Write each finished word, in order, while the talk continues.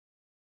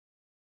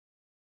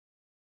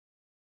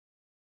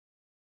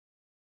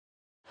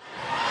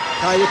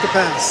Kai with the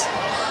pass.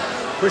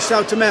 Pushed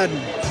out to Madden.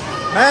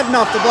 Madden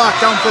off the block,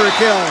 down for a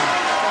kill.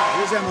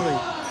 Here's Emily.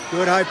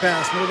 Good high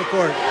pass, middle of the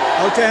court.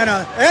 Out to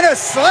Anna. Anna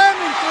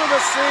slamming through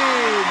the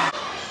seam.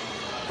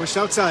 Pushed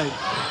outside.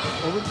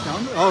 Over,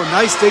 down. Oh,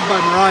 nice dig by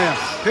Mariah.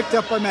 Picked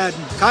up by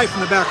Madden. Kai from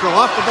the back row.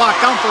 Off the block,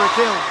 down for a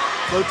kill.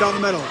 Float down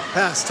the middle.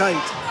 Pass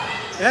tight.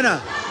 Anna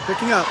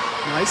picking up.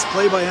 Nice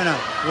play by Anna.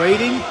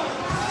 Waiting.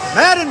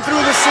 Madden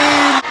through the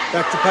seam.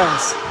 Back to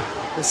pass.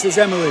 This is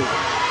Emily.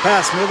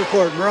 Pass, middle of the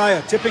court.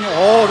 Mariah tipping it.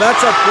 Oh,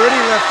 that's a pretty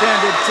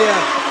left-handed tip.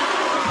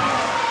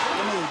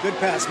 Emily, good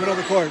pass, middle of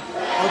the court.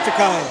 Out to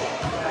Kai.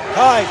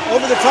 Kai,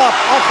 over the top,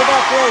 off the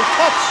back row.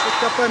 Touch.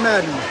 Picked up by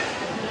Madden.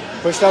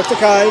 Pushed out to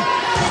Kai.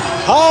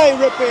 High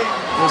ripping.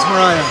 There's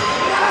Mariah.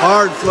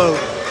 Hard float.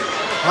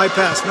 High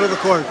pass, middle of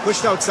the court.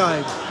 Pushed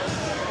outside.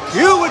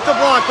 Q with the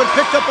block, but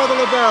picked up by the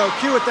libero.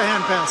 Q with the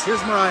hand pass.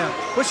 Here's Mariah.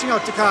 Pushing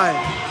out to Kai.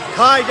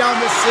 Kai down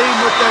the seam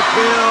with the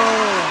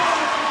kill.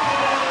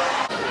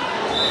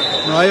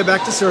 Mariah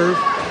back to serve.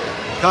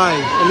 Kai,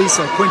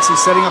 Elisa, Quincy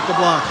setting up the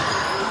block.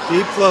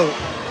 Deep float.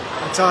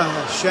 Atala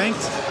shanked.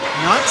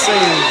 Not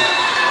saved.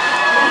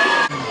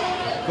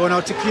 Going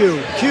out to Q.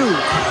 Q.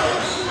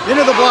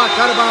 Into the block.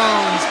 Out of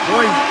bounds.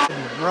 Point.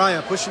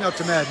 Mariah pushing out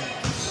to Madden.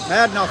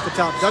 Madden off the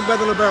top. Dug by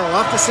the libero.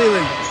 Off the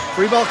ceiling.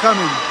 Free ball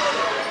coming.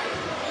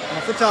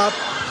 Off the top.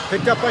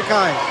 Picked up by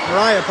Kai.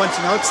 Mariah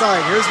punching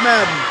outside. Here's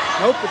Madden.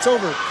 Nope, it's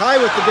over. Kai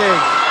with the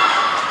dig.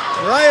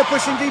 Mariah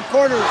pushing deep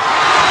corner.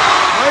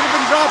 Might have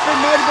been dropping,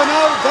 might have been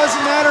out.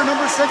 Doesn't matter.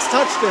 Number 6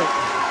 touched it.